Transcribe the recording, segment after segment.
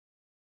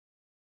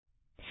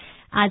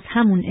از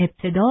همون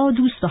ابتدا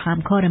دوست و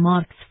همکار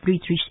مارکس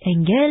فریدریش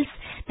انگلز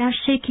در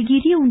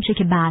شکلگیری اونچه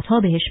که بعدها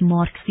بهش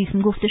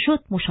مارکسیسم گفته شد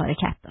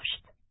مشارکت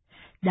داشت.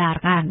 در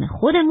قرن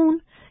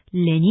خودمون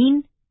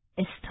لنین،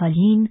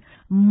 استالین،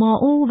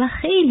 مائو و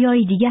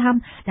خیلیای دیگه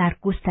هم در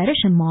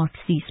گسترش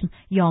مارکسیسم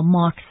یا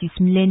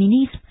مارکسیسم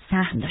لنینیسم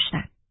سهم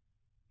داشتن.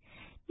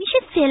 میشه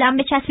فعلا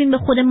بچسبیم به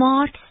خود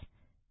مارکس؟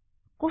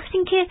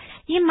 گفتین که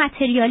یه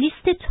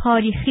متریالیست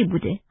تاریخی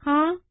بوده،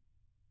 ها؟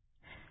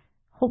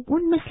 خب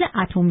اون مثل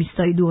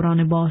اتمیستای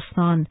دوران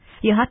باستان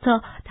یا حتی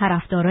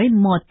طرفدارای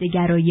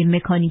ماده‌گرایی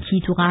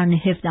مکانیکی تو قرن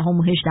 17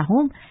 و 18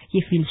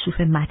 یه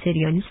فیلسوف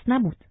متریالیست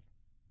نبود.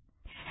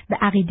 به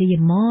عقیده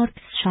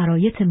مارکس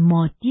شرایط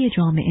مادی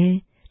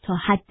جامعه تا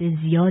حد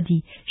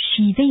زیادی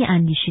شیوه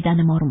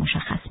اندیشیدن ما رو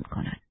مشخص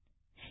میکنن.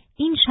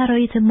 این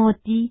شرایط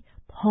مادی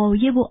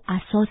پایه و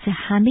اساس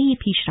همه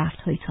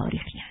پیشرفت‌های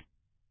تاریخی هستند.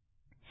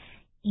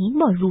 این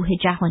با روح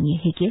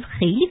جهانی هگل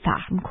خیلی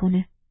فرق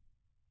میکنه.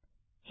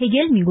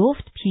 هگل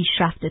میگفت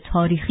پیشرفت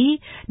تاریخی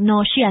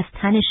ناشی از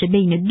تنش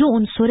بین دو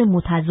عنصر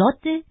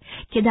متضاده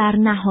که در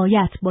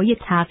نهایت با یه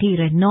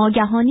تغییر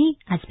ناگهانی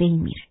از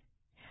بین میره.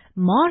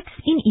 مارکس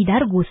این ایده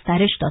رو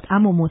گسترش داد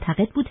اما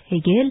معتقد بود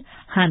هگل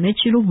همه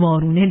چی رو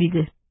وارونه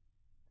دیده.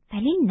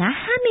 ولی نه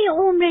همه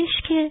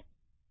عمرش که.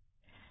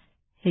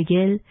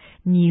 هگل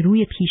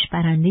نیروی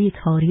پیشبرنده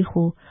تاریخ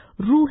و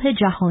روح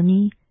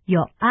جهانی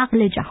یا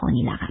عقل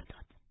جهانی لقب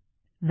داد.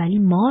 ولی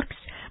مارکس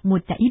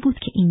مدعی بود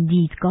که این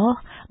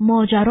دیدگاه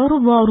ماجرا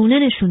رو وارونه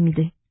نشون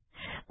میده.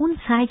 اون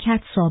سعی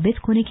کرد ثابت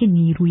کنه که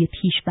نیروی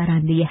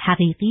پیشبرنده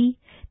حقیقی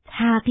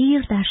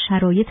تغییر در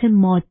شرایط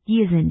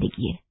مادی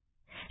زندگیه.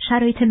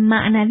 شرایط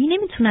معنوی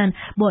نمیتونن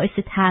باعث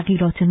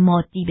تغییرات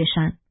مادی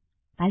بشن،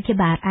 بلکه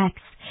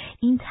برعکس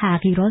این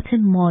تغییرات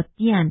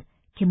مادی هن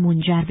که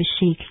منجر به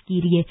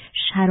شکلگیری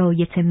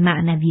شرایط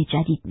معنوی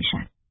جدید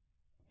میشن.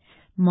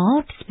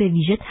 مارکس به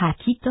ویژه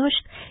تاکید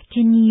داشت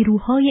که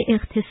نیروهای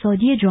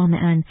اقتصادی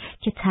جامعه‌اند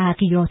که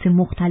تغییرات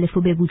مختلف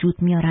رو به وجود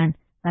میارن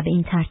و به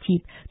این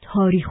ترتیب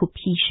تاریخ رو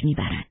پیش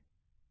میبرن.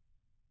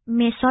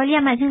 مثالی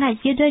هم از این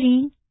قضیه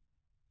دارین؟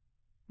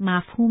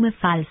 مفهوم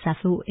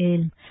فلسفه و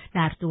علم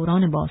در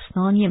دوران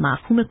باستان یه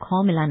مفهوم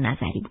کاملا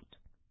نظری بود.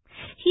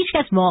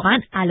 هیچکس واقعا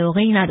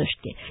علاقه‌ای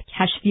نداشت که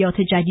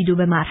کشفیات جدید رو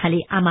به مرحله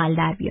عمل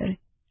در بیاره،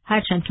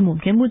 هرچند که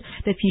ممکن بود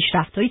به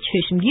پیشرفت‌های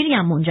چشمگیری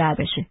هم منجر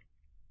بشه.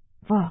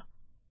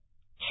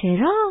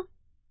 چرا؟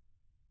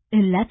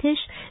 علتش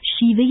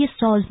شیوه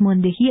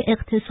سازماندهی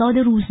اقتصاد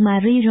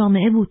روزمره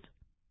جامعه بود.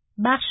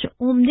 بخش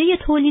عمده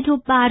تولید و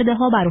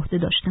برده‌ها بر عهده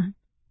داشتن.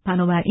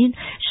 بنابراین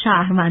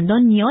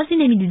شهروندان نیازی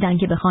نمی‌دیدن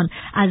که بخوان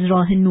از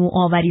راه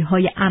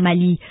نوآوری‌های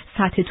عملی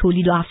سطح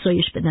تولید و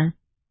افزایش بدن.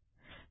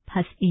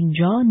 پس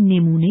اینجا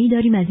نمونه‌ای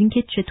داریم از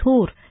اینکه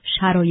چطور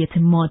شرایط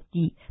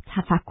مادی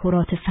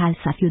تفکرات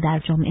فلسفی رو در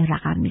جامعه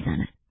رقم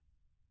میزنن.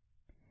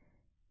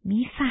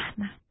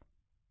 میفهمم.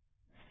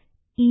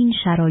 این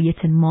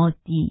شرایط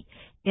مادی،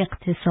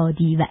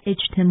 اقتصادی و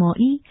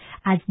اجتماعی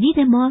از دید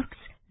مارکس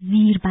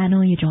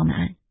زیربنای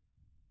جامعه.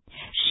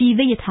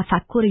 شیوه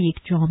تفکر یک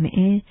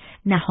جامعه،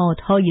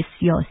 نهادهای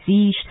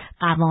سیاسیش،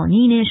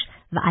 قوانینش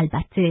و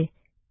البته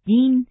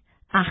دین،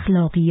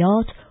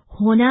 اخلاقیات،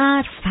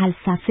 هنر،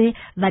 فلسفه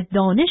و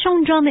دانش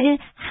اون جامعه،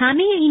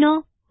 همه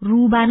اینا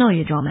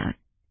روبنای جامعه.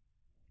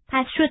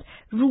 پس شد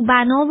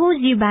روبنا و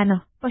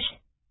زیربنا. باشه.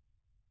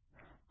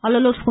 حالا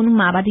لطف کن اون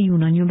معبد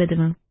یونانی رو بده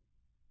من.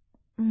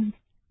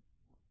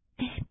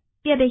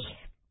 بیا بگیر.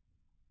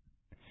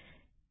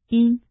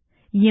 این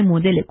یه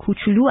مدل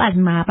کوچولو از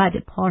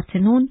معبد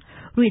پارتنون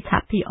روی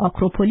تپه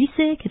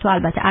آکروپولیسه که تو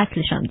البته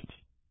اصلش هم دیدی.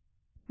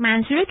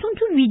 منظورتون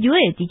تو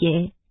ویدیوه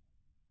دیگه؟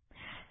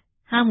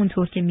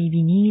 همونطور که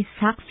میبینی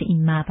سقف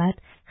این معبد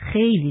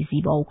خیلی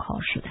زیبا و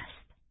کار شده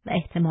است و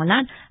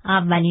احتمالاً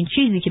اولین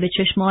چیزی که به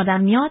چشم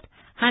آدم میاد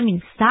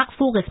همین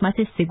سقف و قسمت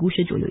سگوش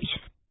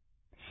جلویشه.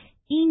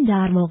 این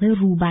در واقع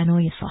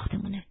روبنای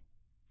ساختمونه.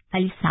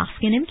 ولی سقف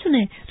که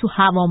نمیتونه تو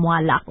هوا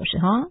معلق باشه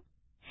ها؟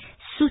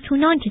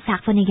 ستونان که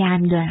سقف نگه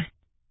می‌دارن.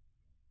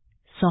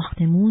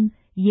 ساختمون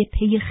یه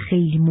پی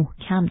خیلی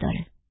محکم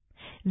داره.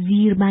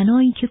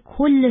 زیربنایی که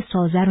کل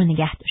سازه رو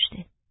نگه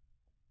داشته.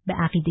 به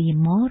عقیده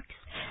مارکس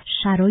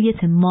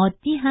شرایط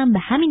مادی هم به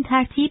همین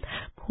ترتیب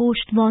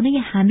پشتوانه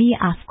همه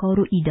افکار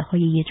و ایده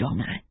های یه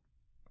جامعه.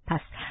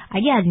 پس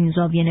اگه از این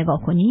زاویه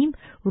نگاه کنیم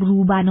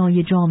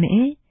روبنای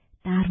جامعه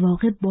در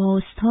واقع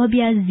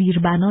بازتابی از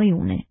زیربنای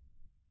اونه.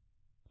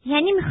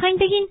 یعنی میخواین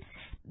بگین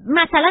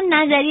مثلا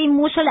نظریه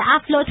موصل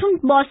افلاطون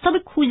بازتاب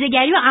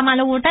کوزه‌گری و عمل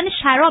آوردن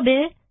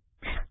شرابه؟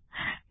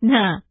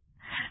 نه،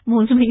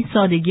 موضوع این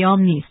سادگی هم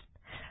نیست.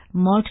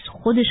 مارکس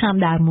خودش هم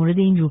در مورد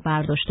این رو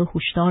برداشت و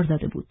هشدار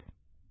داده بود.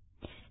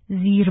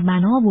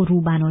 زیربنا و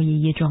روبنای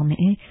یه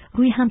جامعه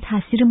روی هم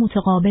تأثیر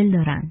متقابل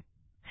دارن.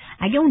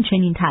 اگه اون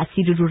چنین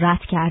تأثیری رو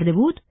رد کرده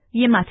بود،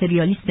 یه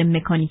متریالیست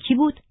مکانیکی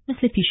بود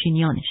مثل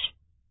پیشینیانش.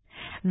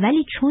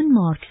 ولی چون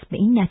مارکس به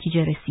این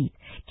نتیجه رسید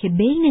که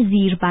بین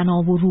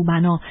زیربنا و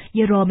روبنا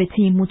یه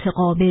رابطه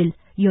متقابل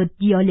یا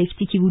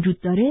دیالکتیکی وجود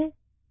داره،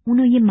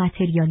 اونو یه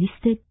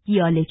متریالیست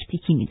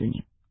دیالکتیکی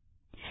میدونیم.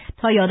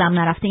 تا یادم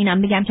نرفته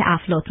اینم بگم که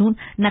افلاطون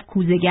نه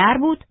کوزه‌گر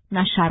بود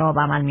نه شراب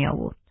عمل می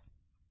آورد.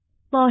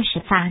 باشه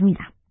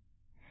فهمیدم.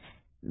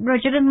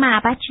 راجع به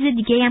معبد چیز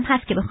دیگه هم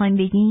هست که بخوایم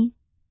بگیم؟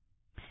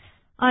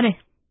 آره،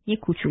 یه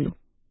کوچولو.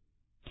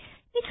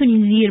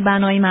 میتونی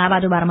زیربنای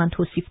معبد رو برای من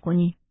توصیف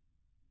کنی؟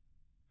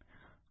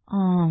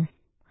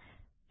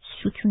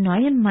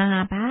 ستونای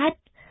معبد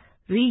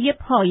روی یه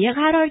پایه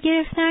قرار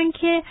گرفتن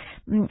که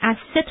از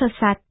 3 تا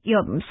سطح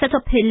یا 3 تا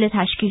پله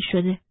تشکیل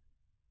شده.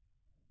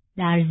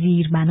 در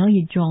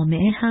زیربنای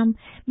جامعه هم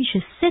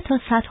میشه 3 تا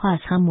سطح از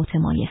هم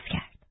متمایز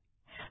کرد.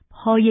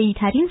 پایه‌ای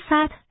ترین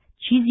سطح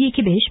چیزیه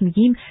که بهش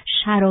میگیم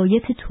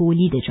شرایط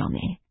تولید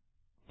جامعه.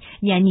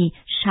 یعنی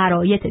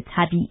شرایط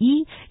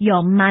طبیعی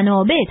یا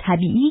منابع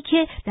طبیعی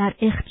که در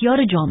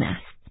اختیار جامعه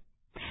است.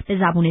 به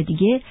زبان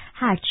دیگه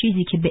هر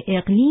چیزی که به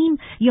اقلیم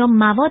یا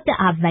مواد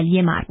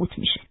اولیه مربوط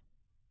میشه.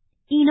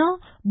 اینا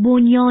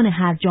بنیان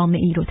هر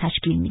جامعه‌ای رو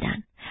تشکیل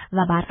میدن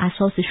و بر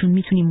اساسشون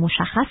میتونیم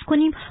مشخص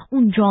کنیم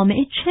اون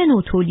جامعه چه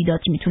نوع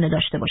تولیداتی میتونه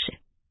داشته باشه.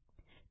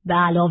 به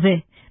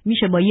علاوه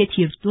میشه با یه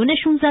تیر 2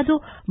 نشون زد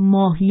و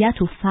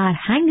ماهیت و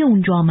فرهنگ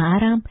اون جامعه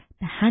رو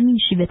به همین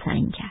شیوه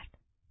تعیین کرد.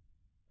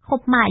 خب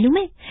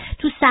معلومه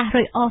تو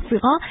صحرای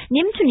آفریقا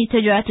نمیتونی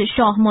تجارت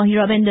شاه ماهی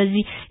را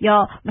بندازی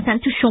یا مثلا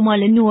تو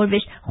شمال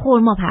نروژ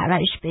خرما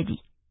پرورش بدی.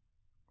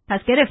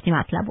 پس گرفتی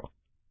مطلبو.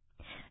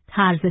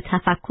 طرز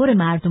تفکر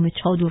مردم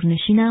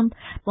چادرنشینم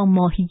با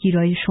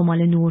ماهیگیرای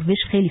شمال نروژ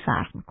خیلی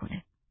فرق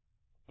میکنه.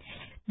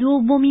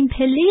 دومین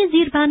پله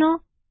زیربنا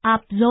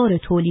ابزار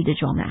تولید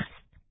جامعه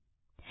است.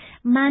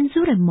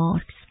 منظور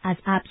مارکس از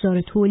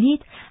ابزار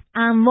تولید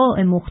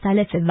انواع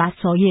مختلف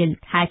وسایل،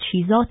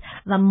 تجهیزات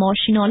و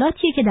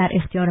ماشینالاتیه که در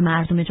اختیار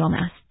مردم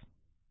جامعه است.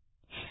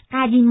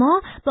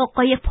 قدیما با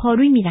قایق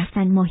پاروی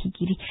میرفتن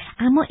ماهیگیری،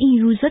 اما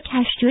این روزا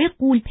کشتی‌های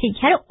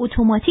غول‌پیکر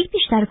اتوماتیک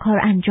بیشتر کار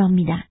انجام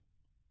میدن.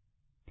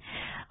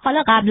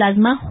 حالا قبل از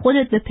من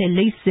خودت به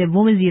پله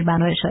 3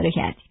 زیربنا اشاره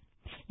کردی،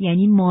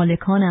 یعنی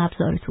مالکان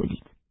ابزار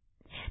تولید.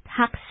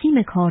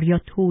 تقسیم کار یا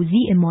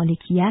توزیع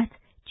مالکیت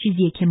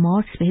چیزیه که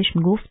مارکس بهش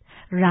میگفت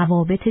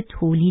روابط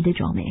تولید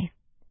جامعه.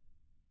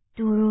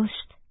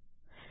 درست.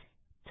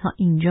 تا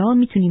اینجا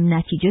میتونیم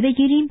نتیجه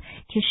بگیریم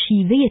که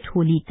شیوه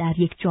تولید در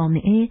یک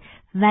جامعه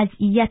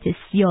وضعیت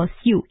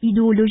سیاسی و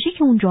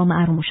ایدئولوژیک اون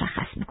جامعه رو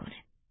مشخص میکنه.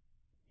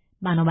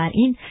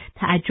 بنابراین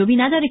تعجبی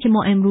نداره که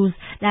ما امروز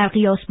در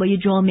قیاس با یه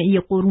جامعه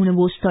قرون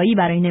وسطایی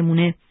برای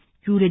نمونه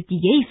جور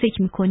دیگه‌ای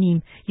فکر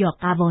میکنیم یا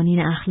قوانین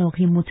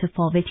اخلاقی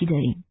متفاوتی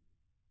داریم.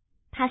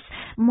 پس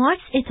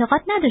مارکس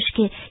اعتقاد نداشت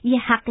که یه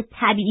حق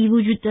طبیعی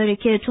وجود داره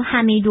که تو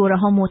همه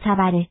دوره‌ها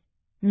معتبره.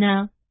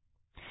 نه.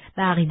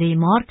 به عقیده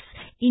مارکس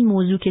این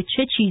موضوع که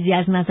چه چیزی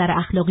از نظر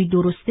اخلاقی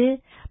درسته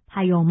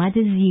پیامد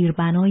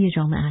زیربنای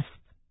جامعه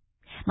است.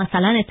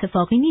 مثلا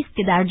اتفاقی نیست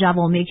که در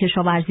جوامع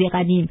کشاورزی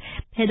قدیم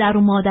پدر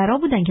و مادرها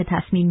بودن که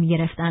تصمیم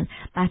می‌گرفتن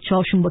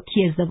بچه‌هاشون با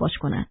کی ازدواج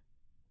کنن.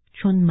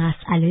 چون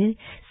مسئله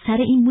سر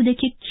این بوده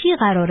که کی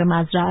قرار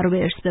مزرعه رو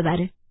به ارث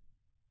ببره.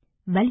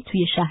 ولی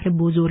توی شهر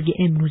بزرگ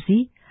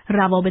امروزی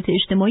روابط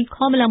اجتماعی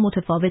کاملا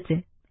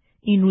متفاوته.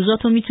 این روزا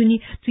تو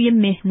میتونی توی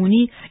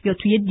مهمونی یا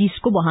توی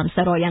دیسکو با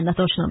همسر آیندت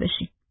آشنا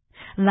بشی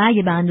و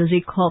اگه به اندازه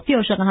کافی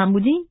عاشق هم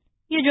بودین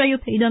یه جایی رو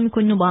پیدا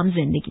میکنین و با هم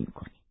زندگی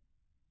میکنین.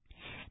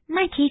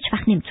 من که هیچ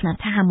وقت نمیتونم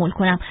تحمل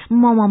کنم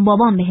مامان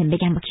بابام بهم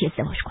بگن با کی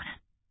ازدواج کنم.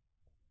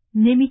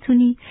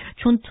 نمیتونی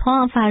چون تو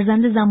هم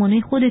فرزند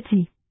زمانه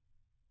خودتی.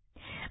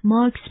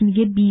 مارکس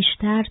میگه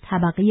بیشتر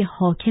طبقه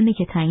حاکمه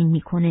که تعیین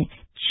میکنه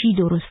چی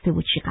درسته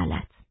و چی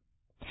غلط.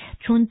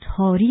 چون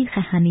تاریخ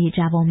همه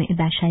جوامع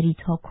بشری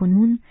تا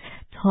کنون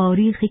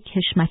تاریخ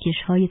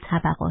کشمکش‌های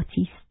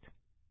طبقاتی است.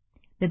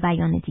 به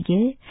بیان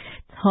دیگه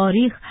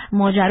تاریخ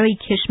ماجرای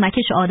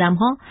کشمکش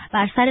آدم‌ها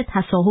بر سر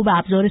تصاحب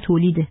ابزار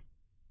تولیده.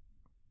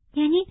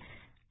 یعنی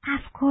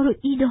افکار و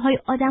ایده های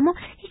آدم‌ها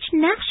هیچ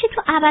نقشی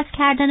تو عوض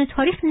کردن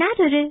تاریخ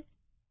نداره؟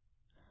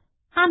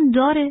 هم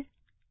داره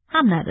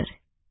هم نداره.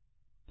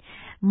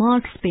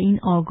 مارکس به این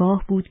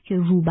آگاه بود که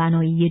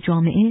روبنایی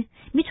جامعه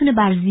میتونه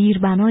بر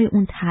زیربنای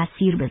اون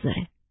تأثیر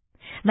بذاره،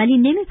 ولی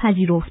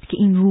نمیپذیرفت که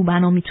این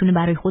روبنا میتونه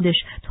برای خودش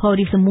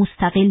تاریخ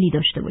مستقلی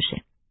داشته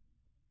باشه.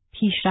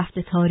 پیشرفت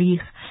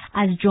تاریخ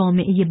از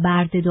جامعه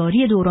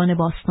بردهداری دوران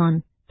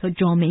باستان تا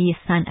جامعه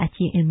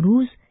صنعتی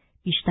امروز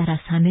بیشتر از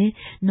همه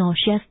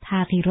ناشی از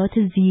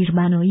تغییرات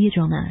زیربنایی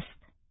جامعه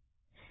است.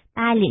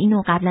 بله،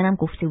 اینو قبلا هم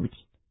گفته بودی.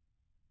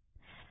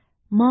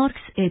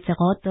 مارکس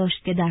اعتقاد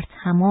داشت که در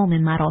تمام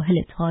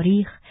مراحل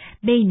تاریخ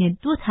بین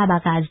 2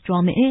 طبقه از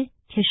جامعه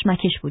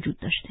کشمکش وجود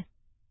داشته.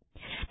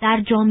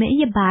 در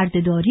جامعه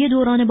بردهداری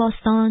دوران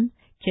باستان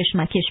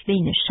کشمکش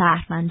بین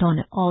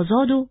شهروندان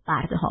آزاد و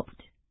برده‌ها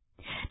بوده.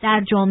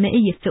 در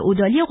جامعه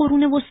فئودالی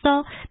قرون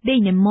وسطی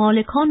بین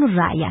مالکان و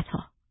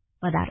رعیت‌ها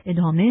و در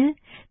ادامه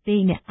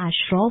بین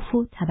اشراف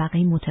و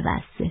طبقه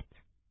متوسط.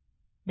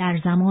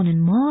 در زمان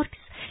مارکس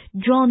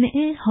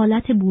جامعه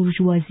حالت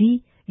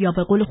بورژوازی یا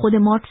به قول خود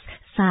مارکس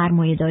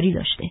سرمایه‌داری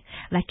داشته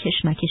و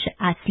کشمکش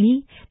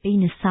اصلی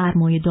بین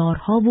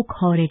سرمایه‌دارها و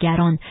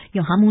کارگران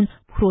یا همون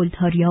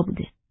پرولتاریا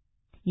بوده.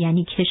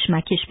 یعنی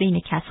کشمکش بین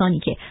کسانی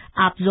که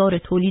ابزار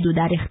تولید رو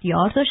در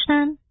اختیار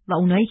داشتن و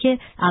اونایی که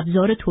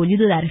ابزار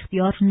تولید رو در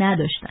اختیار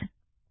نداشتن.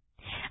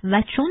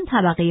 و چون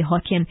طبقه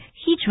حاکم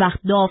هیچ وقت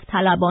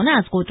داوطلبانه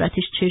از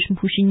قدرتش چشم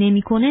پوشی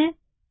نمی‌کنه،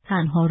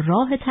 تنها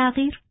راه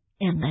تغییر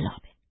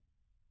انقلابه.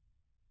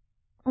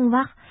 اون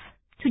وقت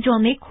تو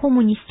جامعه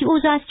کمونیستی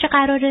اوضاع از چه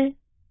قراره؟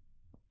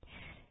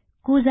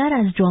 گذر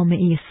از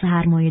جامعه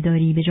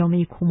سرمایه‌داری به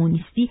جامعه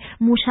کمونیستی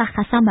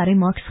مشخصاً برای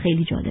مارکس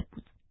خیلی جالب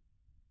بود.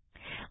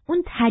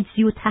 اون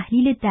تجزیه و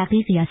تحلیل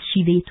دقیقی از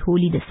شیوه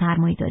تولید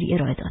سرمایه‌داری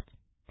ارائه داد.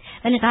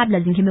 ولی قبل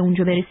از اینکه به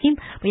اونجا برسیم،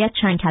 باید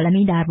چند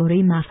کلمه‌ای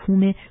درباره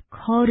مفهوم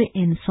کار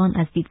انسان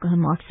از دیدگاه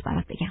مارکس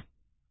برات بگم.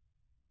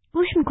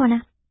 گوش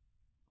میکنم.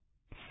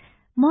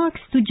 مارکس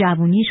تو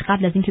جوونیش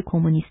قبل از اینکه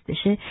کمونیست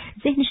بشه،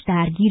 ذهنش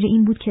درگیر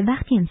این بود که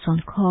وقتی انسان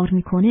کار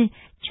میکنه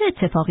چه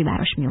اتفاقی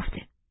براش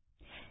میفته.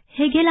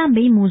 هگل هم به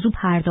این موضوع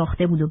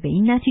پرداخته بود و به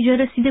این نتیجه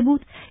رسیده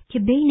بود که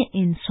بین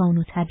انسان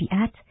و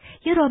طبیعت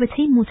یه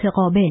رابطه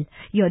متقابل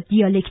یا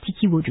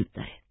دیالکتیکی وجود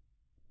داره.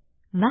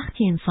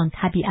 وقتی انسان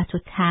طبیعت رو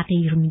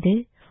تغییر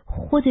میده،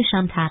 خودش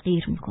هم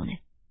تغییر میکنه.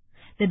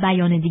 به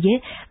بیان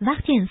دیگه،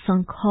 وقتی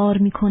انسان کار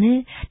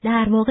میکنه،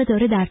 در واقع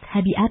داره در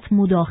طبیعت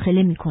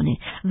مداخله میکنه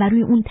و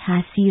روی اون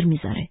تأثیر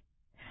میذاره.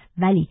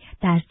 ولی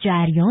در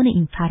جریان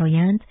این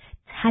فرایند،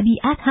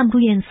 طبیعت هم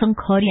روی انسان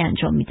کاری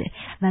انجام میده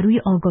و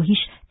روی آگاهیش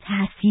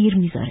تأثیر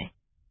میذاره.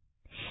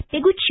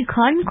 بگو چی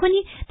کار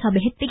میکنی تا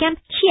بهت بگم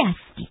کی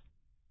هستی؟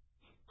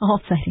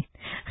 آفرین،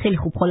 خیلی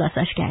خوب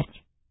خلاصش کردی.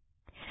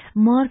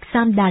 مارکس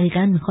هم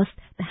دقیقاً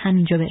میخواست به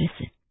همینجا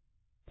برسه.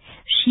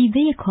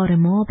 شیوه کار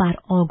ما بر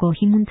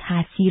آگاهیمون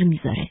تأثیر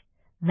میذاره،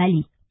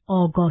 ولی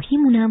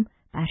آگاهیمونم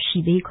بر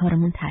شیوه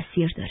کارمون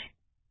تأثیر داره.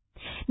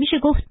 میشه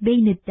گفت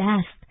بین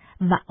دست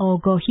و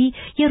آگاهی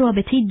یه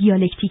رابطه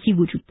دیالکتیکی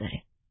وجود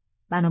داره.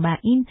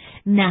 بنابراین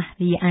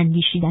نحوه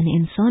اندیشیدن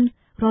انسان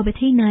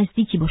رابطه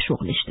نزدیکی با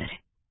شغلش داره.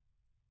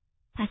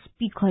 پس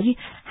بیکاری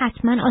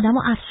حتما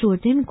آدمو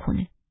افسرده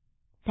میکنه.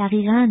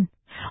 دقیقاً،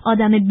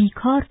 آدم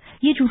بیکار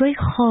یه جورای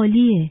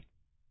خالیه.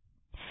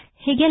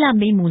 هگل هم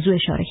به این موضوع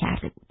اشاره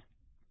کرده بود.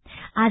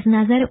 از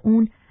نظر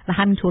اون و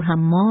همینطور هم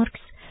مارکس،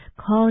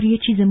 کار یه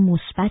چیز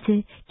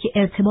مثبته که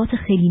ارتباط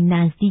خیلی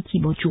نزدیکی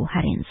با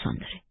جوهر انسان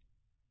داره.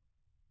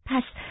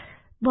 پس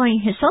با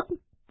این حساب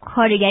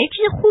کارگری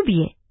چیز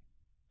خوبیه.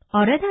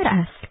 آره در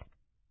اصل.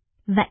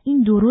 و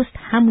این درست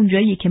همون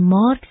جاییه که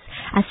مارکس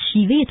از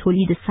شیوه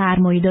تولید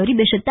سرمایه‌داری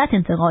به شدت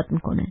انتقاد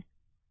میکنه.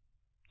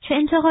 چه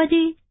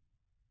انتقادی؟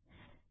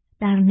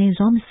 در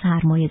نظام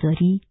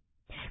سرمایه‌داری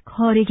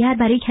کارگر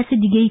برای کس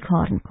دیگه‌ای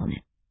کار میکنه.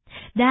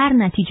 در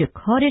نتیجه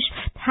کارش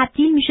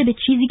تبدیل میشه به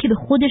چیزی که به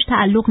خودش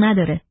تعلق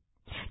نداره.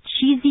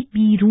 چیزی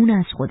بیرون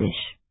از خودش.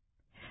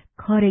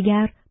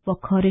 کارگر با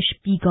کارش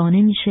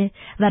بیگانه میشه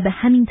و به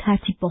همین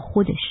ترتیب با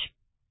خودش.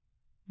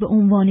 به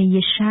عنوان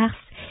یه شخص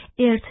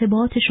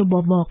ارتباطش رو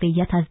با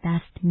واقعیت از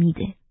دست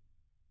میده.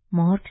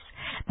 مارکس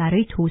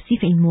برای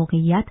توصیف این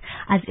موقعیت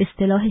از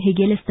اصطلاح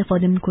هگل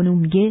استفاده میکنه و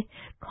میگه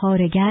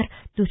کارگر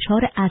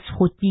دچار از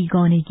خود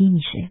بیگانگی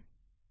میشه.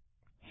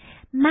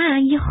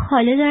 من یه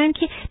خاله دارم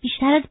که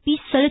بیشتر از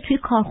 20 سال توی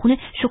کارخونه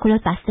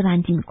شکلات بسته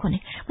بندی میکنه.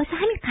 واسه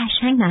همین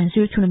قشنگ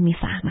منظورتون رو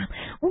میفهمم.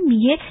 اون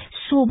میگه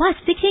صبح از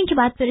فکر این که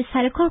باید بره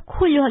سر کار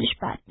کلی حالش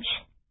بد میشه.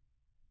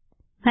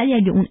 ولی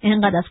اگه اون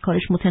انقدر از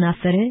کارش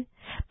متنفره،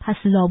 پس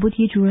لابد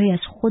یه جورایی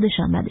از خودش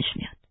هم بدش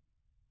میاد.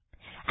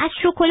 از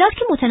شکلات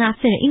که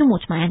متنفره، اینو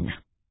مطمئنم.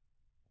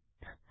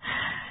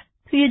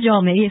 توی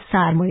جامعه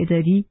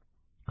سرمایه‌داری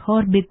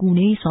کار به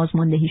گونه‌ای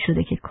سازماندهی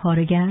شده که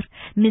کارگر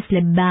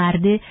مثل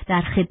برده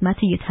در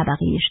خدمت یه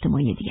طبقه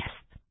اجتماعی دیگه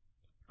است.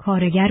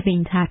 کارگر به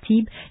این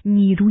ترتیب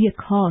نیروی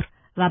کار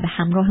و به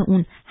همراه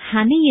اون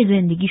همه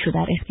زندگیشو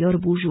در اختیار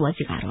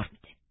بورژوازی قرار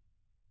میده.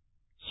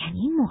 یعنی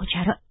این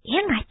ماجرا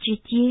اینقدر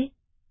جدیه؟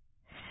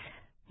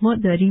 ما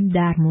داریم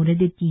در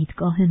مورد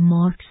دیدگاه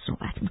مارکس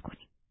صحبت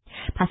میکنیم.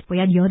 پس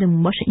باید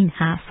یادمون باشه این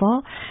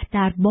حرفا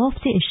در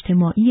بافت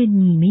اجتماعی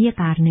نیمه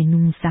قرن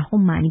 19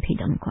 معنی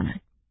پیدا میکنن.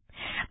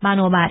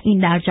 بنابراین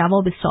در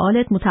جواب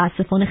سوالت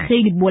متاسفانه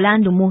خیلی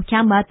بلند و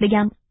محکم باید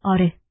بگم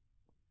آره.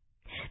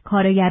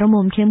 کارگرها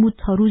ممکن بود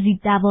تا روزی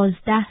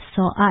 12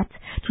 ساعت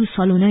تو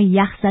سالن‌های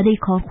یخزده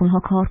کارخونه‌ها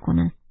کار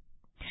کنن.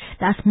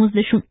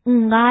 دستمزدشون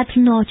اونقدر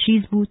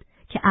ناچیز بود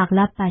که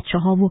اغلب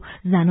بچه‌ها و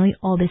زنای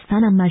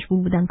آبستن هم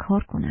مجبور بودن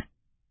کار کنن.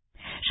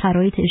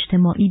 شرایط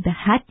اجتماعی به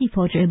حدی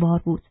فاجعه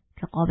بار بود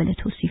که قابل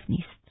توصیف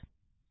نیست.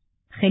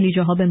 خیلی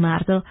جاها به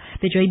مردا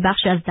به جای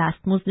بخش از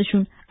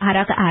دستمزدشون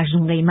عرق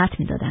ارزون قیمت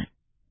میدادن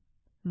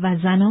و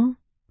زنا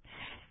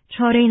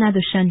چاره‌ای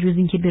نداشتن جز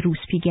این که به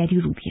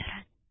روسپیگری رو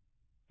بیارن.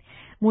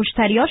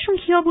 مشتریاشون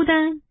کیا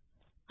بودن؟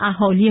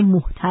 اهالی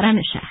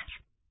محترم شهر.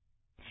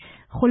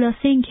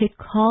 خلاصه این که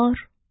کار،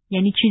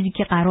 یعنی چیزی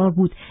که قرار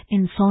بود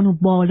انسانو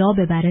بالا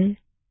ببره،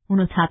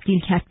 اونو تبدیل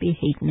کرد به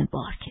حیوان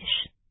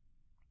بارکش.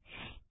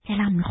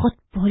 دلم میخواد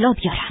بالا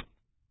بیارم.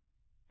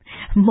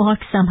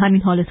 مارکس هم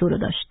همین حال تو رو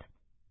داشت.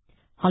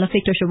 حالا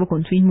فکرشو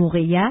بکن، تو این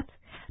موقعیت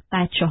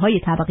بچه‌های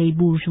طبقه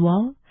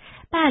بورژوا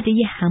بعد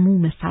یه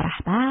حموم فرح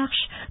بخش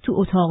تو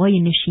اتاقای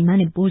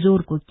نشیمن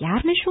بزرگ و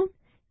گرمشون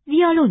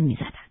ویولون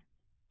میزدن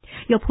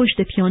یا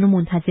پشت پیانو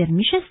منتظر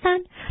میشستن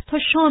تا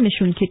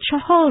شامشون که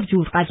 4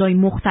 جور غذای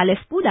مختلف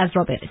بود از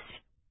راه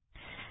برسه.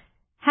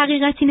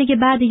 حقیقت اینه که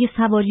بعد یه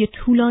سواری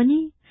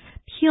طولانی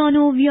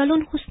پیانو و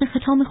ویولون حسن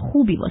ختام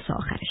خوبی واسه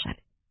آخر شب.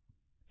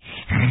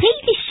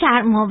 خیلی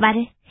شرم‌آوره.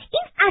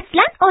 این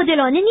اصلاً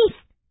عادلانه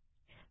نیست.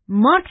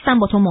 مارکس هم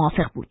با تو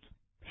موافق بود.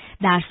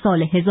 در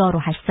سال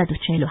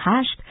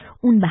 1848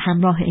 اون به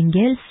همراه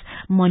انگلس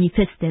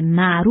مانیفست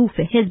معروف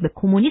حزب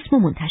کمونیسم رو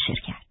منتشر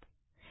کرد.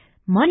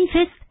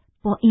 مانیفست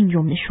با این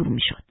جمله شروع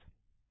می شد: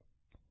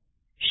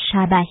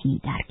 شبحی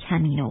در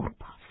کمین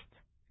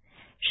اروپاست،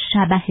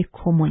 شبح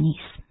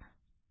کمونیسم.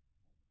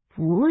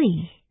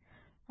 وای،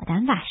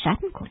 آدم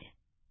وحشت میکنه.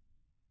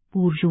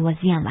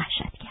 بورژوازی هم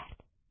وحشت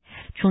کرد،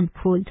 چون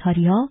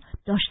پرولتاریا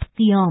داشت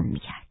قیام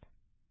میکرد.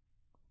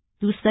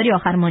 دوست داری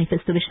آخر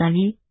مانیفستو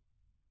بشنوی؟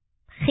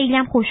 خیلی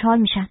هم خوشحال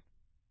میشم.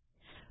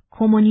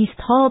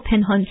 کمونیست ها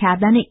پنهان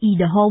کردن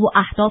ایده ها و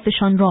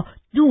اهدافشان را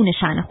دون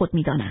شأن خود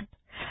میدانند.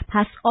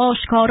 پس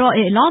آشکارا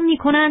اعلام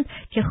میکنند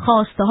که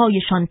خواسته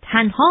هایشان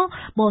تنها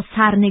با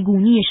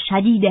سرنگونی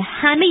شدید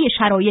همه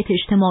شرایط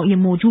اجتماعی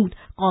موجود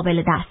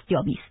قابل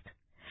دستیابی است.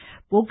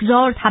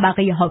 بگذار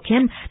طبقه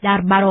حاکم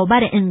در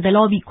برابر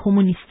انقلابی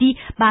کمونیستی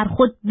بر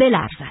خود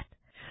بلرزد.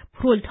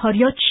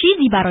 پرولتاریا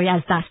چیزی برای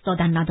از دست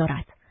دادن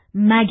ندارد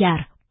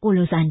مگر قل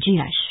و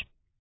زنجیرش.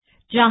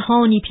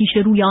 جهانی پیش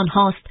روی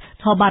آنهاست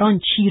تا بر آن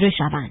چیره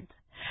شوند.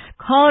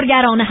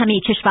 کارگران همه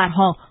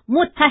کشورها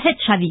متحد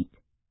شوید.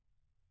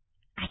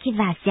 اگه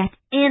وضعیت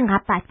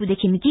اینقدر بد بوده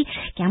که میگی،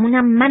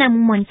 گمونم منم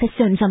اون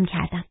مانیفست رو امضا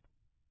کردم.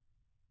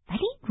 ولی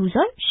این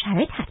روزا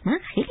شرایط حتما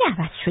خیلی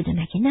عوض شده،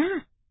 مگه نه؟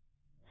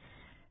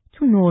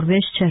 تو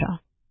نروژ چرا؟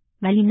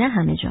 ولی نه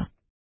همه جا.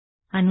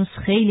 هنوز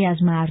خیلی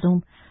از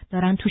مردم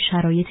دارن تو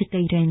شرایط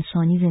غیر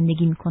انسانی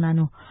زندگی میکنن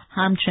و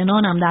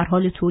همچنان هم در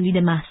حال تولید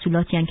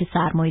محصولاتی هن که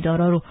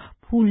سرمایه‌دارا رو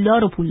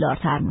پولدار و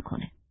پولدارتر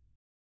میکنه.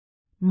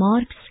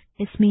 مارکس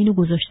اسم اینو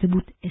گذاشته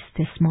بود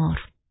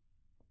استثمار.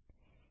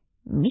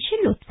 میشه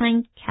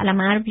لطفاً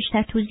کلمه رو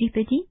بیشتر توضیح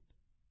بدی؟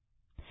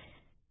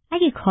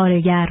 اگه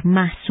کارگر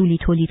محصولی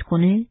تولید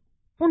کنه،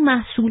 اون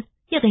محصول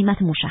یه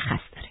قیمت مشخص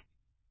داره.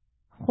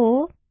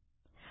 خب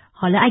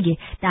حالا اگه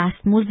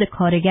دستمزد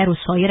کارگر و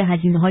سایر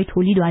هزینه‌های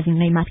تولید رو از این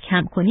قیمت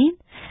کم کنیم،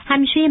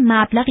 همیشه یه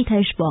مبلغی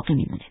تهش باقی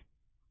میمونه.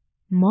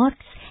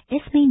 مارکس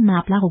اسم این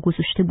مبلغ رو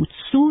گذاشته بود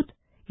سود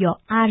یا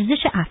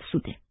ارزش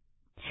افزوده.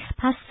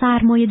 پس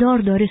سرمایه‌دار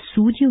داره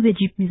سودی رو به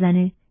جیب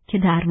میزنه که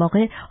در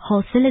واقع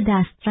حاصل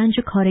دسترنج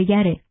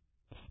کارگره.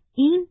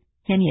 این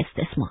یعنی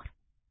استثمار.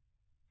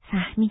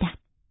 فهمیدم.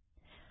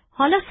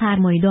 حالا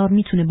سرمایه‌دار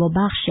میتونه با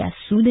بخشی از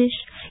سودش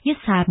یه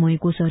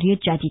سرمایه‌گذاری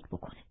جدید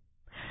بکنه.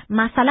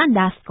 مثلا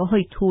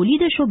دستگاه‌های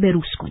تولیدش رو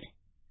بروز کنه.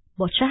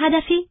 با چه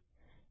هدفی؟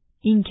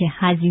 اینکه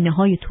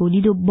هزینه‌های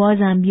تولید رو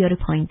بازم بیاره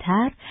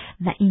پایین‌تر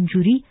و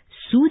اینجوری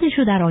سودش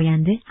رو در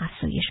آینده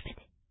افزایش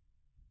بده.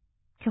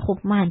 که خب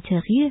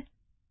منطقیه.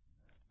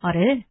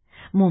 آره،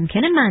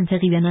 ممکنه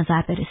منطقی به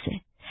نظر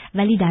برسه،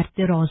 ولی در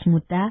دراز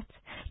مدت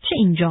چه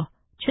اینجا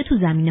چه تو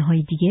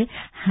زمینه‌های دیگه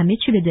همه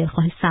چی به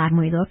دلخواه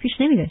سرمایه‌دار پیش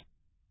نمیره.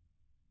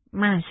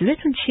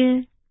 منظورتون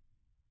چیه؟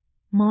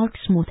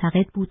 مارکس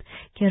معتقد بود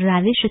که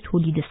روش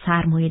تولید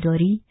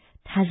سرمایه‌داری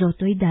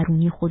تضادهای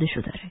درونی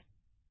خودشو داره.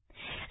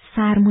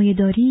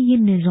 سرمایه‌داری یه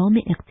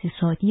نظام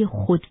اقتصادی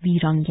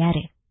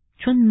خودویرانگره،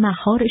 چون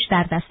مهارش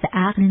در دست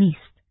عقل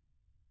نیست.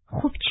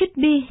 خب چه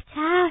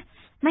بهتر،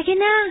 مگه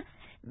نه؟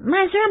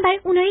 منظورم برای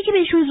اونایی که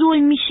بهشون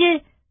ظلم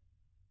میشه.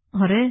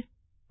 آره،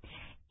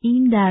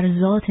 این در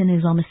ذات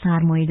نظام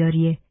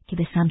سرمایه‌داریه که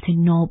به سمت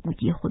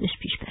نابودی خودش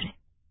پیش بره.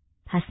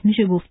 پس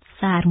میشه گفت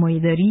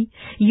سرمایه‌داری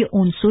یه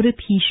عنصر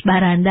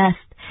پیشبرنده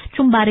است،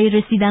 چون برای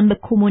رسیدن به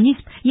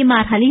کمونیسم یه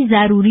مرحله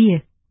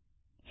ضروریه.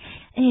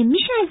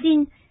 میشه از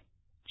این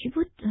چی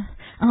بود؟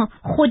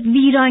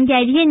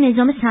 خودویرانگری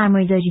نظام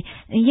سرمایه‌داری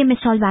یه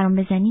مثال برام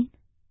بزنین؟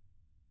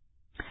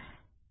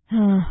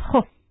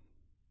 خب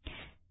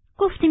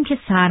گفتیم که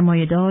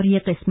سرمایه‌دار یه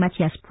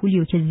قسمتی از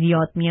پولیو که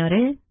زیاد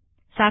میاره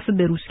صرف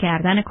بروز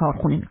کردن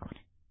کارخونه میکنه.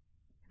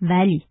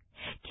 ولی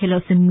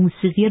کلاس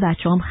موسیقی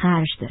بچه‌هام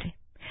خرج داره.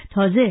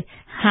 تازه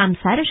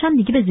همسرش هم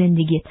دیگه به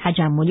زندگی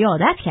تجملی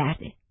عادت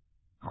کرده.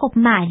 خب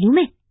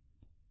معلومه.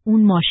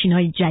 اون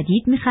ماشینای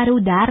جدید میخره و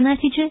در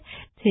نتیجه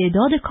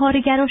تعداد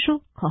کارگراشو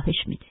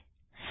کاهش میده.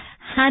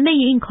 همه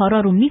این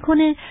کارا رو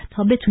میکنه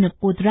تا بتونه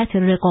قدرت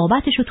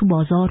رقابتشو تو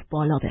بازار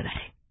بالا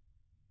ببره.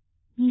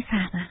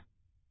 میفهمم.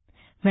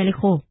 ولی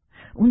خب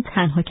اون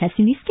تنها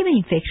کسی نیست که به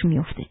این فکر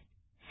میفته.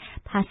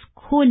 پس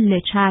کل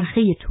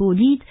چرخه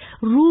تولید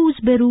روز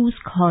به روز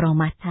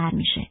کارآمدتر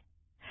میشه.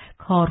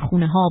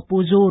 کارخونه ها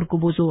بزرگ و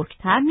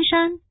بزرگتر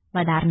میشن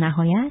و در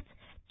نهایت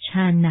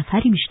چند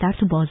نفری بیشتر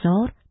تو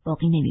بازار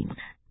باقی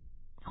نمیمونن.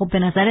 خب به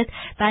نظرت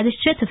بعدش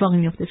چه اتفاقی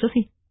میفته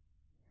سوفی؟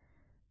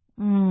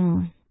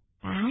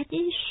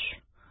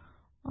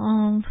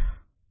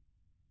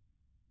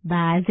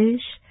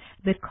 بعدش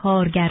به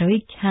کارگرای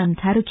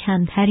کمتر و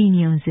کمتری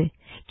نیازه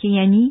که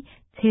یعنی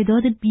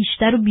تعداد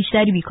بیشتر و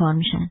بیشتری بیکار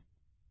میشن.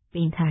 به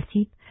این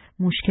ترتیب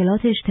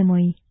مشکلات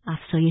اجتماعی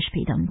افزایش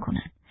پیدا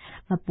میکنن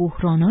و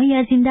بحرانایی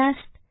از این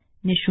دست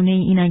نشونه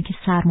اینن که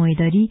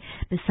سرمایه‌داری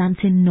به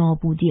سمت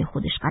نابودی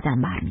خودش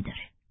قدم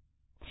برمی‌داره.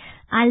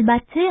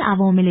 البته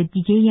عوامل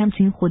دیگه‌ای هم تو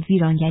این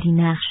خودویرانگری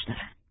نقش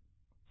دارن.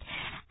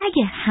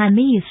 اگه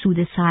همه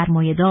سود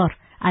سرمایه‌دار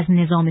از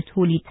نظام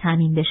تولید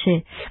تامین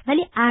بشه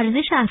ولی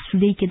ارزش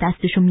افزوده‌ای که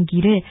دستشو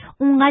میگیره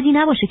اونقدی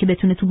نباشه که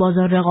بتونه تو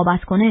بازار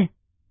رقابت کنه،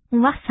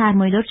 اون وقت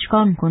سرمایه‌دار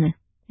چیکار میکنه؟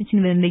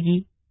 میتونی بهم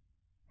بگی؟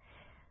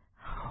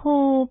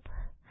 خب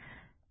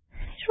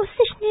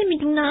راستش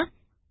نمیدونم.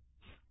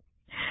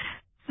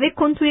 فکر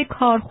کن توی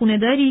کارخونه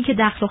داری که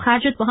دخل و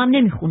خرجت با هم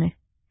نمیخونه.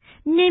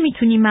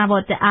 نمیتونی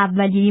مواد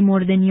اولیه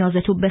مورد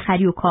نیازتو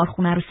بخری و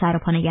کارخونه رو سر و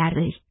پا نگه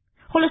داری.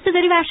 خلاصه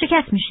داری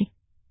ورشکست میشی.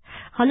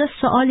 حالا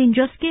سوال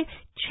اینجاست که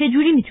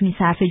چجوری میتونی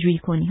صرفه جویی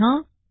کنی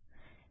ها؟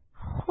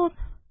 خب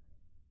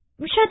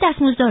شاید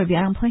دستمزدار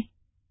بیارم پایین.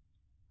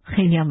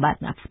 خیلی هم بد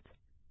نبود.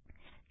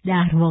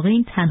 در واقع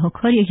این تنها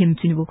کاریه که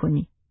میتونی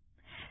بکنی.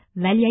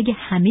 ولی اگه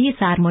همه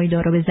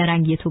سرمایه‌دارا به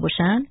زرنگی تو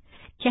باشن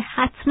که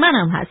حتما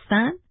هم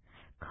هستن،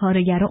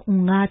 کارگرها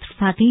اونقدر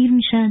فقیر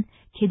میشن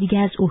که دیگه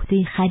از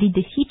عهده خرید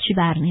هیچی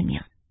بر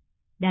نمیان.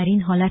 در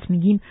این حالت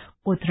میگیم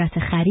قدرت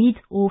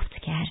خرید افت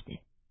کرده.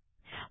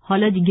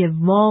 حالا دیگه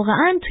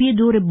واقعاً توی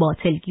دور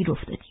باطلگیر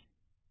افتادیم.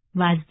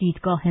 و از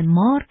دیدگاه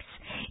مارکس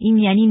این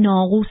یعنی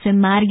ناقوس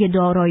مرگ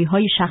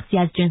دارایی‌های شخصی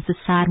از جنس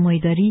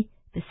سرمایه‌داری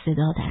به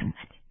صدا در اومده.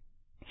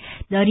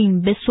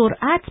 داریم به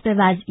سرعت به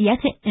وضعیت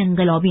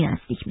انقلابی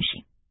نزدیک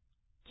میشیم.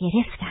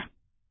 گرفتم.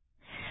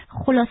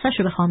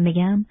 خلاصه‌شو بخوام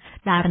بگم،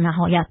 در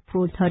نهایت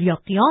پرولتاریا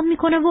قیام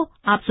میکنه و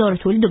ابزار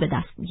تولید رو به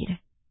دست میگیره.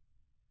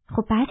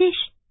 خب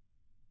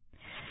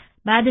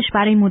بعدش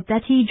برای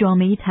مدتی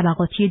جامعه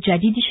طبقاتی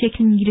جدیدی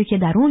شکل میگیره که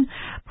در اون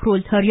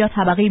پرولتاریا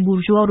طبقه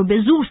بورژوا رو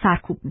به زور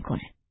سرکوب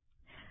میکنه.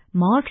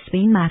 مارکس به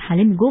این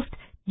مرحله میگفت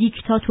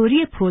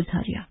دیکتاتوری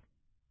پرولتاریا.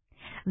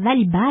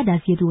 ولی بعد از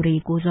یه دوره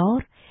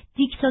گذار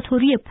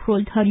دیکتاتوری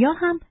پرولتاریا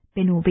هم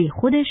به نوبه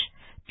خودش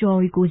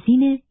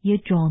جایگزین یه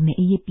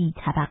جامعه بی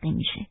طبقه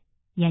میشه،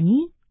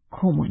 یعنی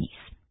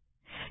کمونیسم.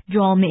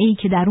 جامعه‌ای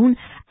که در اون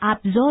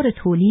ابزار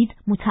تولید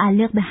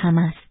متعلق به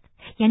همه است،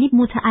 یعنی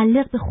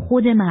متعلق به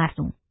خود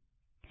مردم.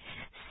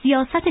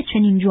 سیاست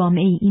چنین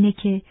جامعه‌ای اینه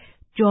که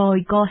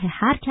جایگاه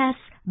هر کس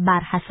بر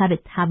حسب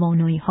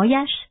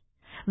توانایی‌هایش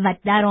و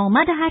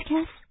درآمد هر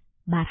کس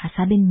بر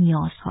حسب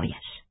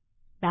نیازهایش.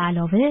 به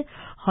علاوه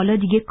حالا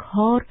دیگه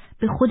کار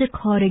به خود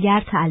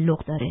کارگر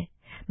تعلق داره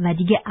و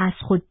دیگه از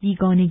خود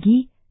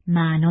بیگانگی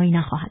معنایی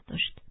نخواهد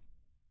داشت.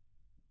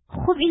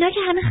 خب اینا که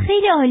همه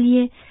خیلی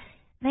عالیه،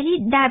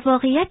 ولی در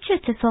واقعیت چه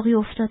اتفاقی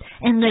افتاد؟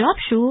 انقلاب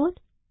شد؟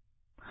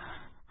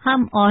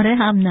 هم آره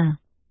هم نه.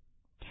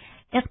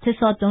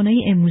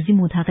 اقتصاددانای امروزی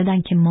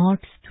معتقدن که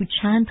مارکس تو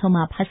چند تا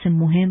مبحث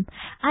مهم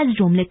از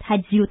جمله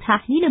تجزیه و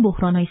تحلیل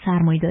بحران‌های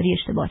سرمایه‌داری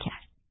اشتباه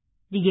کرد.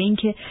 دیگه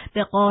اینکه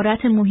به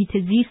غارت محیط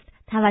زیست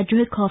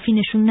توجه کافی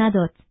نشون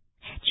نداد،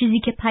 چیزی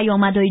که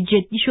پیامدهای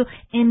جدیشو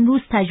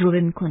امروز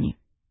تجربه می‌کنیم.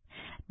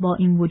 با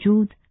این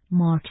وجود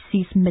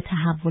مارکسیسم به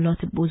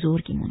تحولات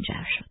بزرگی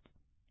منجر شد.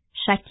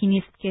 شکی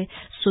نیست که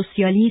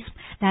سوسیالیسم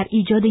در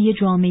ایجاد یک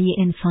جامعه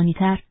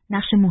انسانی‌تر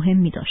نقش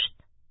مهمی داشت.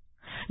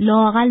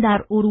 لااقل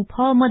در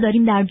اروپا ما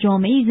داریم در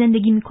جامعه‌ای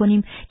زندگی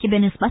می‌کنیم که به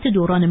نسبت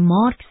دوران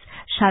مارکس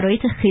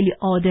شرایط خیلی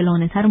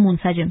عادلانه‌تر و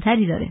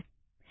منسجم‌تری داره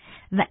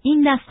و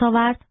این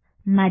دستاورد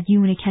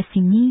مدیون کسی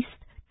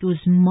نیست جز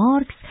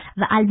مارکس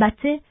و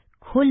البته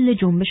کل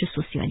جنبش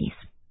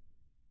سوسیالیسم.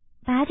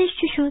 بعدش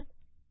چی شد؟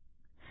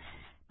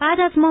 بعد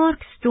از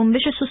مارکس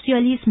جنبش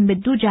سوسیالیسم به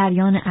دو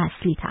جریان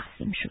اصلی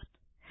تقسیم شد: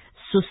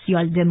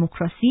 سوسیال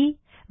دموکراسی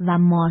و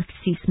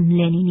مارکسیسم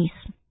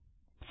لنینیسم.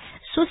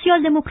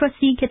 سوسیال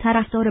دموکراسی که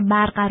طرفدار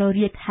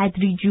برقراری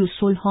تدریجی و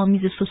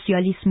صلح‌آمیز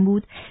سوسیالیسم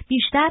بود،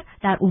 بیشتر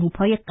در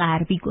اروپای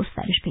غربی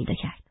گسترش پیدا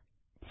کرد.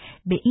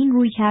 به این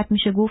روی کرد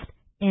میشه گفت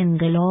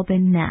انقلاب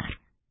نرم.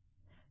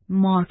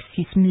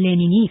 مارکسیسم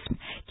لنینیسم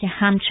که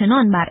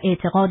همچنان بر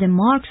اعتقاد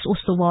مارکس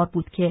استوار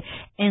بود که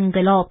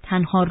انقلاب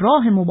تنها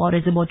راه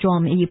مبارزه با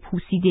جامعه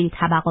پوسیده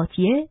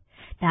طبقاتیه،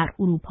 در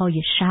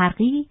اروپای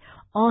شرقی،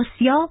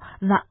 آسیا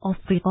و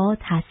آفریقا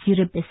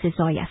تأثیر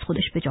بسزایی از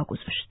خودش به جا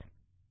گذاشت.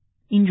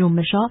 این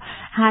جنبش‌ها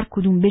هر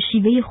کدوم به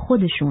شیوه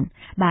خودشون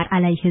بر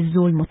علیه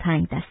ظلم و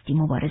تنگ دستی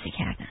مبارزه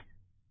کردند.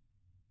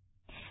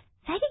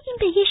 ولی این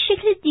به یه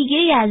شکل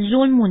دیگه از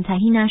ظلم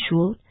منتهی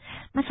نشد.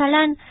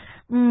 مثلا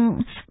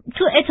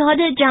تو اتحاد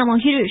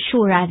جماهیر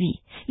شوروی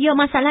یا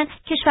مثلا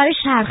کشور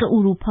شرق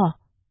اروپا.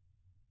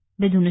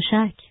 بدون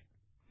شک.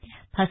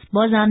 پس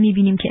بازم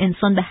می‌بینیم که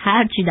انسان به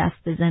هر چی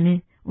دست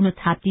بزنه اونو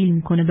تبدیل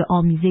میکنه به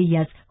آمیزه‌ای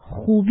از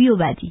خوبی و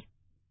بدی.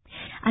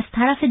 از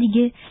طرف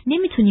دیگه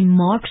نمیتونیم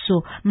مارکس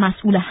رو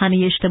مسئول همه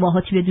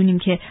اشتباهاتی بدونیم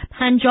که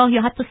 50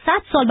 یا حتی 100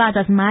 سال بعد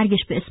از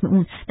مرگش به اسم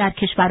اون در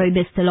کشورهای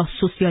به اصطلاح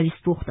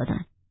سوسیالیست رخ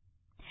دادن.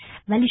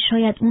 ولی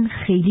شاید اون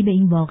خیلی به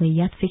این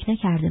واقعیت فکر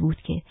نکرده بود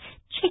که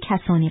چه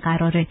کسانی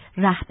قراره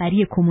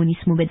رهبری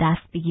کمونیسم رو به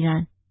دست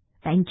بگیرن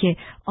و اینکه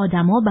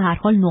آدما به هر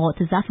حال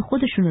نقاط ضعف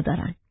خودشونو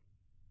دارن.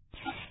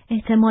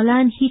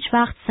 احتمالاً هیچ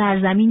وقت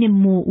سرزمین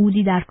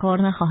موعودی در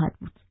کار نخواهد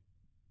بود.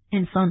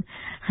 انسان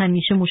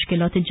همیشه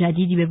مشکلات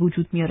جدیدی به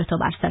وجود میاره تا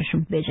بر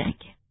سرشون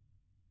بجنگه.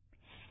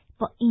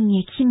 با این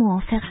یکی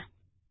موافقم.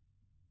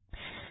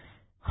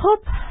 خب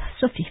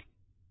سوفی،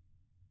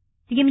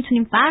 دیگه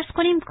میتونیم فرض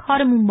کنیم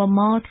کارمون با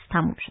مارکس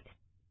تموم شده.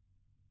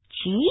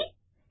 چی؟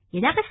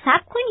 یه دقیقه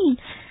صبر کنین.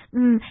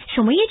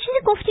 شما یه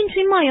چیزی گفتین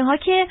توی مایه ها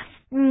که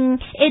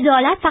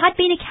عدالت فقط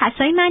بین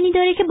کسایی معنی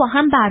داره که با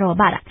هم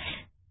برابرن.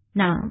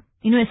 نه،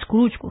 اینو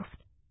اسکروج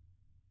گفت.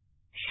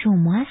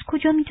 شما از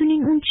کجا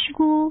میدونین اون چی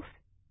گفت؟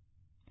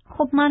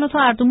 خب من و تو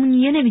هر دومون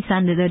یه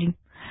نویسنده داریم،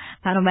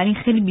 بنابراین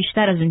خیلی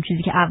بیشتر از اون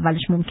چیزی که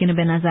اولش ممکنه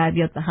به نظر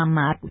بیاد به هم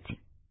مربوطیم.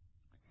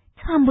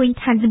 تو هم با این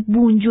طنز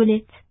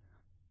بونجلت.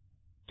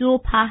 دو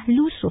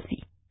پهلو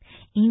سوفی،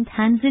 این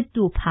طنز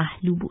دو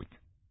پهلو بود.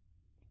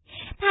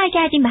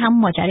 برگردیم به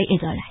همون ماجرای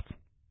عدالت.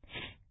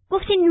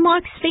 گفتین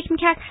مارکس فکر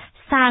میکرد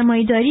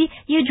سرمایه‌داری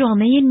یه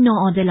جامعه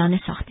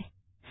ناعادلانه ساخته.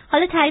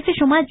 حالا تعریف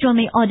شما از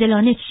جامعه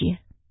عادلانه چیه؟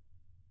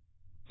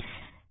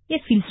 یه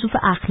فیلسوف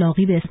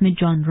اخلاقی به اسم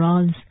جان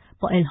رالز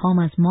با الهام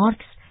از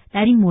مارکس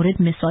در این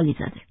مورد مثالی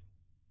زده.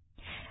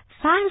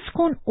 فرض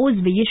کن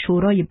عضو یه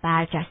شورای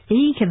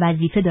برجسته‌ای که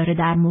وظیفه داره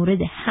در مورد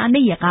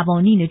همه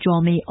قوانین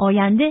جامعه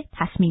آینده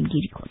تصمیم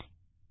گیری کنه.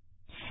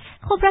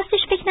 خب راستش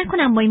فکر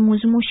نکنم با این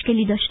موضوع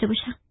مشکلی داشته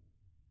باشم.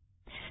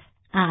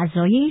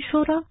 اعضای این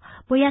شورا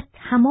باید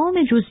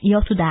تمام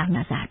جزئیات رو در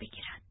نظر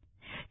بگیرن،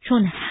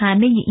 چون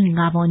همه این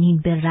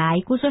قوانین به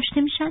رأی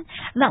گذاشته میشن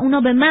و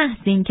اونا به محض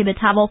اینکه به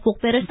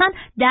توافق برسن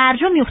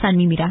درجا میفتن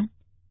میمیرن.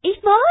 ای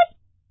وای!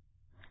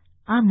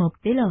 اما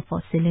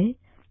بلافاصله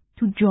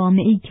تو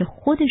جامعه‌ای که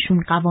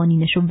خودشون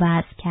قوانینش رو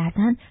وضع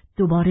کردن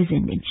دوباره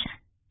زنده میشن.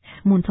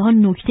 منتها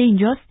نکته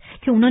اینجاست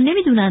که اونا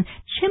نمیدونن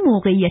چه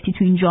موقعیتی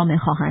تو این جامعه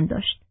خواهند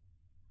داشت.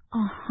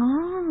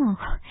 آها،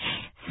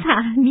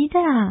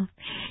 فهمیدم.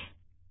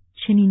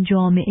 چنین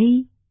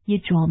جامعه‌ای یه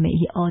جامعه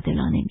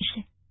عادلانه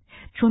میشه،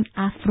 چون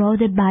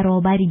افراد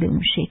برابری به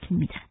اون شکل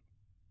میدن.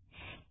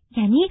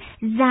 یعنی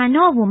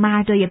زنا و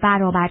مردای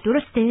برابر،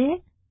 درسته؟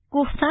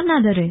 گفتن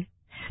نداره،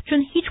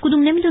 چون هیچ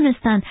کدوم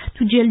نمیدونستن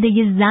تو جلد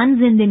یه زن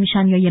زنده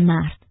میشن یا یه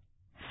مرد.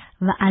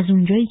 و از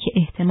اونجایی که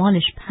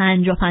احتمالش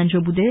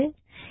 50-50 بوده،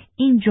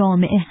 این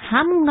جامعه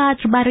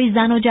همونقدر برای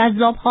زنا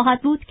جذاب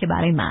خواهد بود که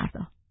برای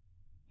مردا.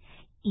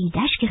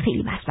 ایدهش که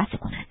خیلی وسوسه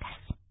کننده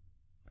است.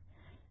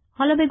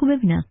 حالا بگو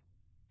ببینم،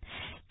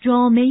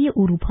 جامعه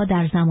اروپا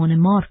در زمان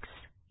مارکس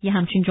یه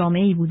همچین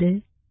جامعه‌ای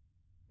بوده؟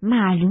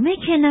 معلومه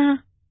که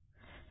نه.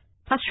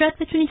 پس شاید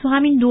بتونی تو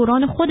همین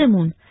دوران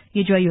خودمون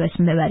یه جایی رو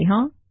اسم ببری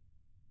ها؟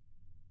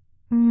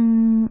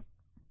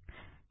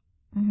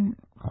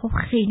 خب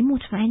خیلی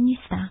مطمئن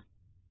نیستم.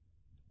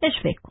 بهش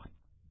فکر کن.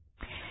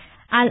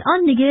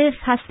 الان دیگه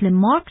فصل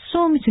مارکس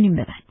رو میتونیم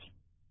ببندیم.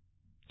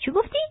 چی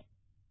گفتی؟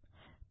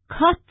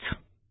 کات.